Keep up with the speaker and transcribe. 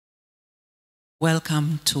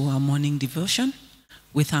Welcome to our morning devotion.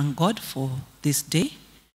 We thank God for this day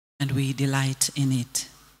and we delight in it.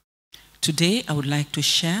 Today I would like to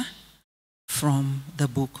share from the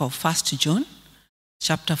book of 1 John,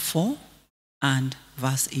 chapter 4 and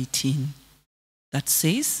verse 18, that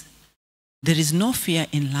says, "There is no fear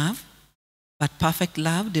in love, but perfect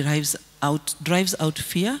love drives out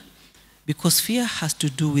fear, because fear has to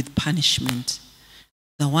do with punishment.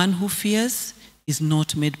 The one who fears is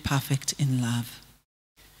not made perfect in love."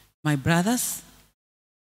 My brothers,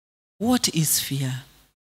 what is fear?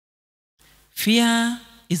 Fear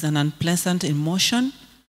is an unpleasant emotion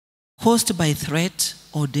caused by threat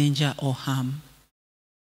or danger or harm.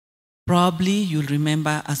 Probably you'll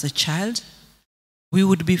remember as a child, we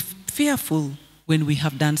would be fearful when we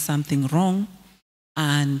have done something wrong,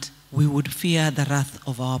 and we would fear the wrath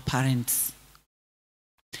of our parents.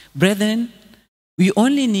 Brethren, we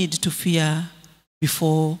only need to fear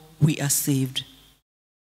before we are saved.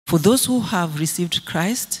 For those who have received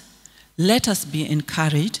Christ, let us be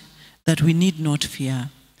encouraged that we need not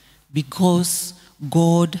fear, because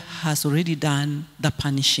God has already done the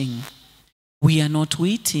punishing. We are not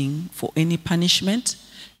waiting for any punishment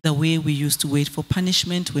the way we used to wait for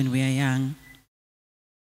punishment when we are young.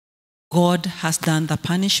 God has done the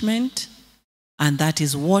punishment, and that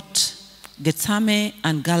is what Gethsemane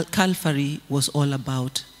and Calvary was all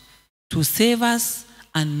about. To save us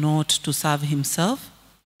and not to serve himself,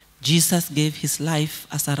 Jesus gave his life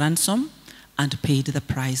as a ransom and paid the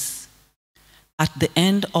price. At the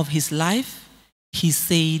end of his life, he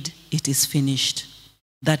said, "It is finished."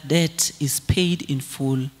 That debt is paid in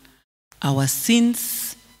full. Our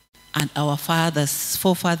sins and our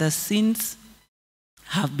forefathers' sins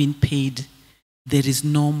have been paid. There is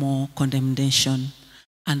no more condemnation.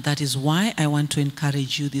 And that is why I want to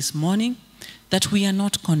encourage you this morning that we are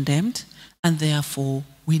not condemned, and therefore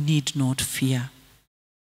we need not fear.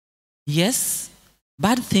 Yes,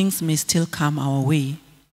 bad things may still come our way,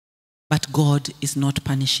 but God is not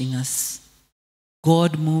punishing us.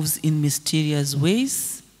 God moves in mysterious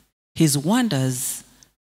ways, his wonders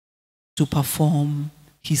to perform,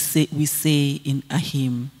 we say in a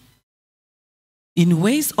hymn, in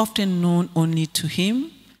ways often known only to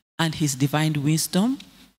him and his divine wisdom.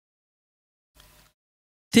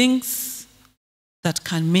 Things that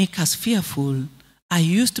can make us fearful are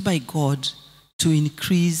used by God to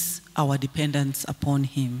increase our dependence upon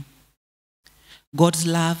him. God's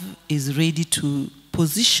love is ready to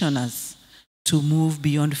position us to move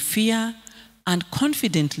beyond fear and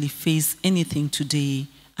confidently face anything today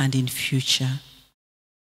and in future.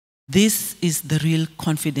 This is the real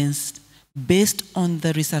confidence based on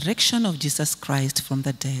the resurrection of Jesus Christ from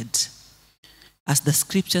the dead. As the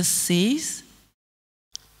scripture says,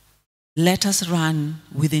 "Let us run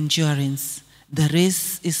with endurance. The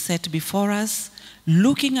race is set before us,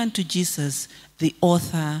 looking unto Jesus, the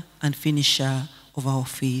author and finisher of our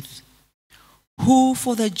faith, who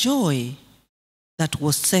for the joy that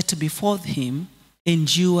was set before him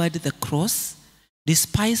endured the cross,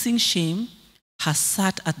 despising shame, has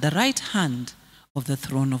sat at the right hand of the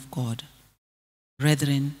throne of God."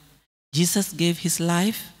 Brethren, Jesus gave his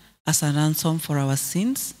life as a ransom for our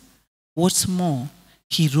sins. What's more,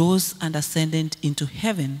 he rose and ascended into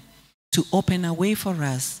heaven to open a way for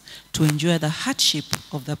us to enjoy the hardship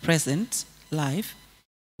of the present life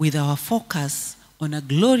with our focus on a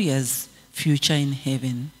glorious future in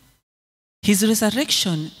heaven. His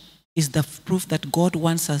resurrection is the proof that God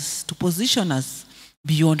wants us to position us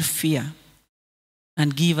beyond fear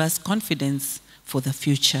and give us confidence for the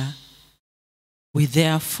future. We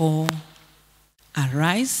therefore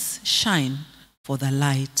arise, shine, for the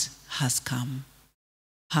light has come.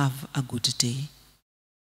 Have a good day.